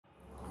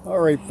All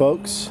right,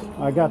 folks,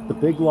 I got the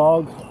big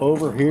log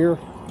over here.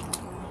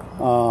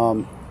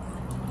 I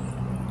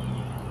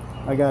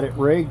got it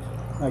rigged.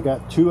 I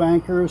got 2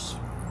 anchors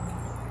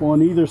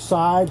on either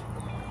side,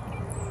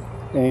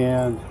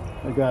 and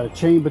I got a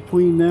chain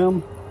between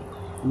them,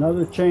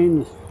 another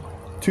chain,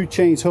 2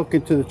 chains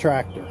hooking to the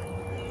tractor.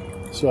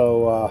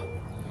 So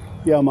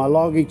yeah, my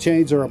logging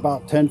chains are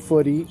about 10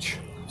 foot each,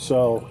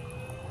 so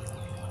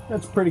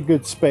that's a pretty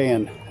good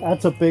span.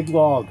 That's a big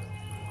log.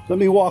 Let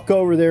me walk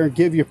over there and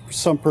give you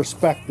some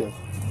perspective.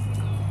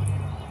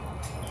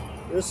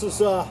 This is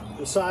the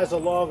size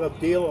of log I'm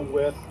dealing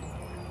with.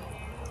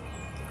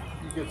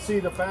 You can see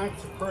the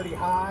banks are pretty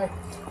high.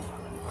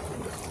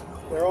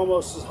 They're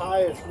almost as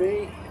high as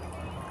me.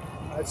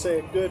 I'd say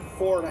a good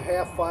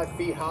 4.5, 5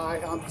 feet high.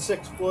 I'm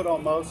 6 foot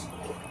almost,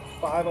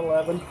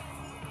 5'11".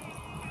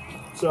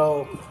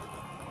 So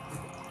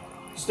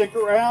stick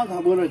around.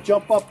 I'm going to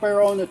jump up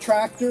there on the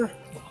tractor.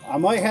 I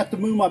might have to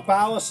move my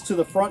ballast to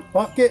the front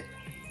bucket.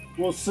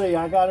 We'll see.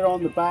 I got it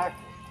on the back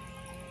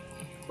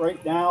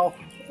right now,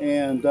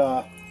 and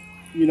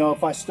you know,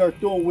 if I start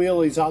doing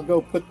wheelies, I'll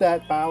go put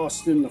that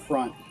ballast in the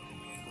front.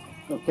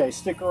 Okay,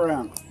 stick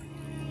around.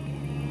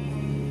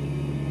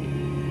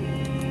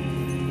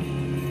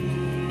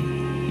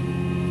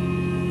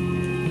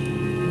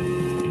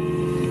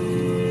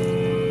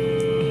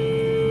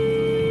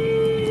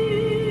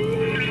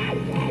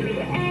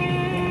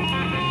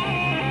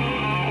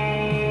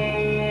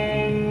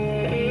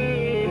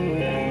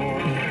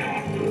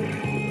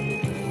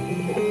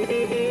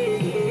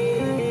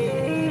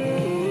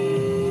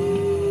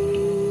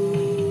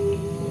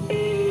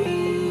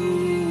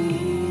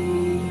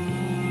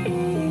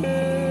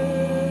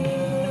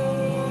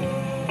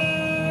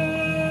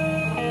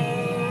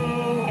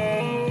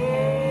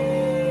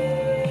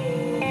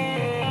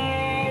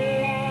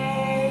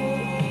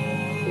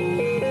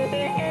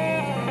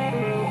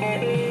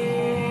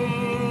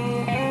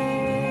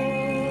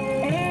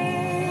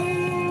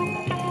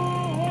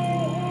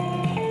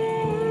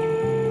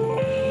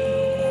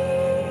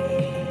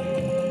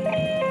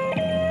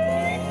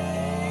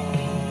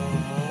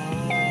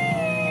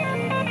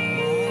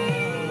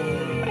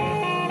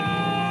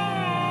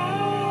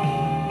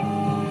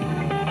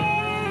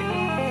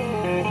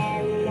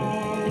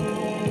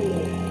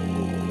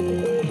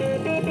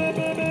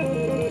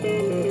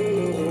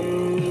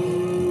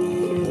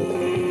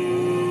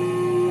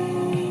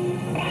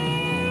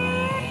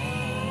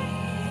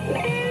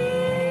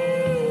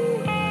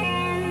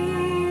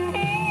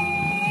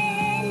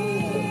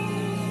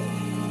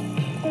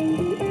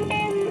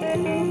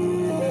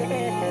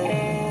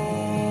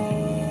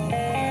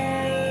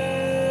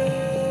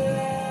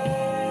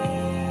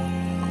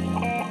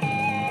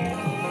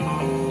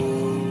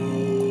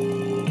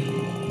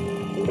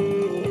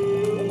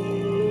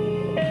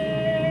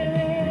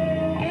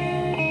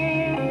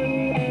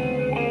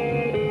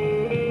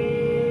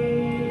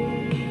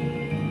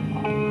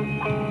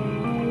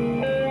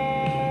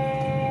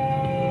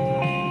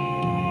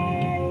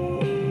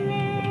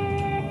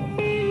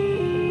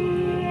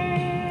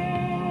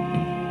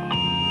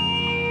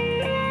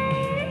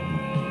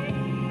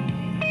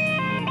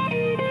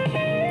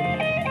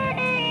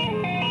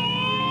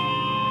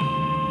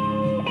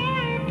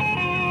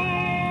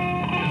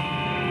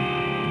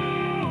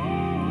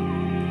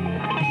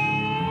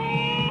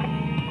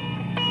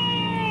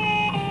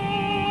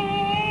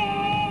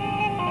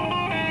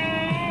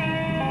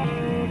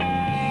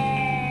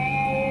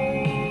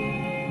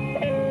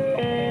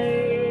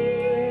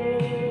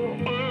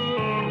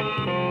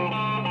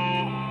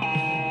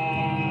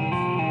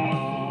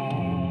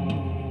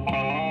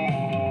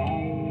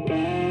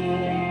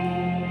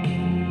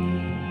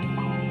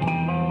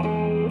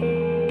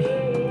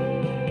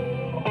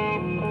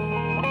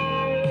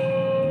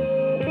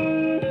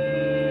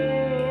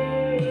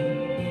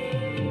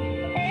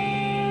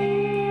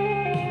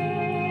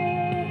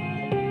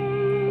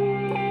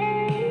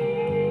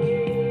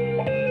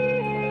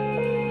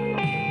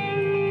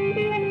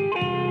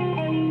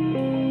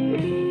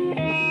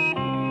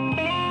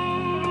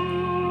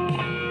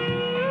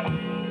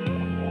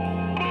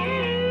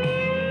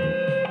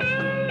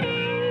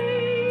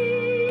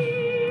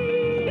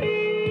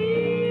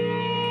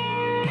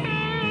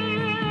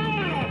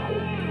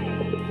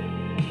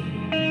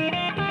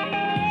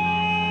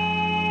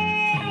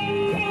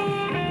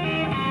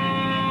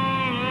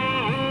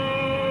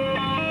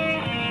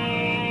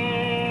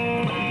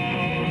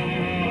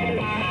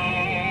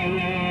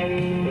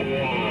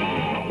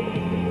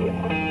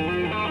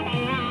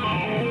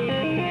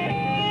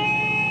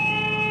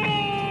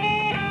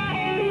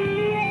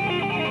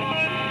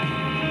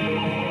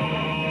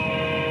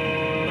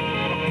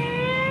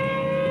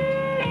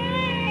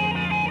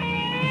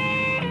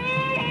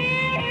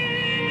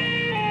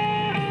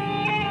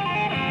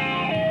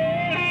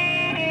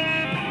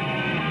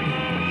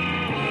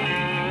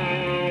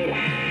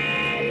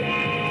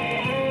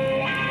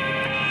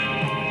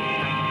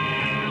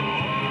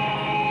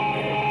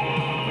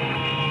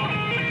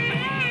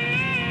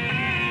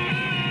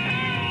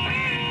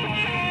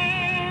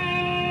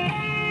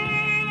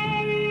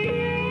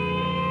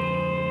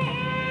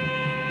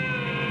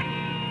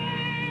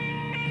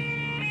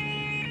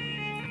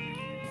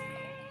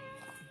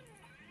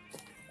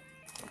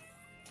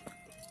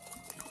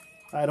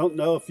 I don't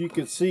know if you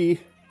could see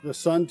the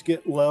sun's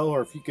getting low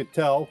or if you could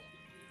tell,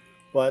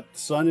 but the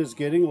sun is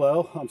getting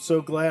low. I'm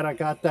so glad I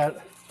got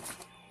that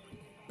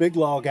big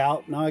log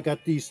out. Now I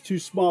got these two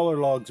smaller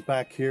logs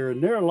back here,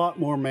 and they're a lot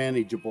more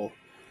manageable.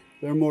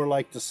 They're more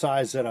like the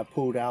size that I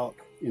pulled out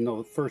in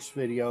the first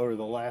video or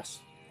the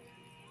last,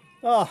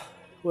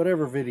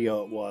 whatever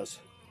video it was.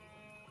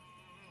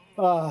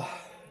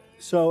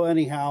 So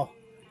anyhow,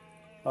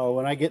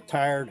 when I get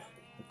tired,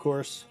 of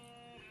course,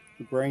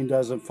 the brain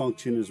doesn't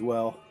function as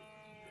well.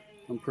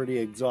 I'm pretty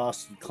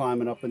exhausted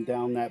climbing up and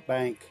down that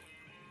bank.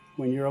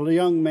 When you're a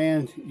young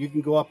man, you can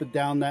go up and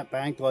down that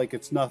bank like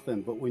it's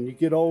nothing. But when you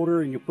get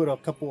older and you put a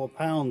couple of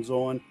pounds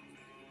on,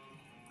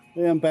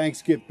 them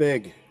banks get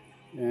big.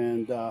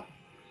 And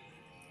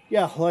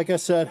yeah, like I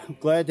said, I'm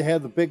glad to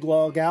have the big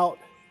log out.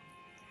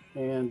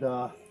 And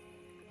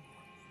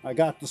I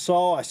got the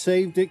saw, I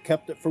saved it,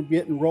 kept it from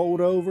getting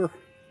rolled over.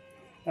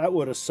 That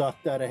would have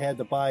sucked that I had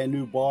to buy a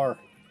new bar.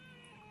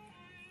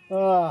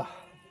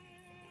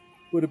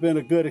 Would have been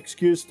a good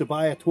excuse to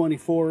buy a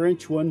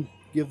 24-inch one,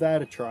 give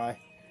that a try.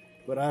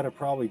 But I'd have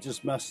probably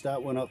just messed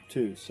that one up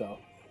too. So,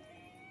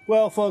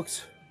 well,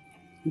 folks,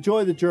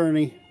 enjoy the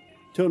journey.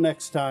 Till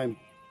next time,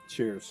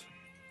 cheers.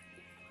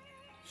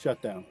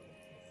 Shut down.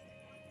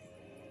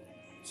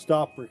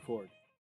 Stop record.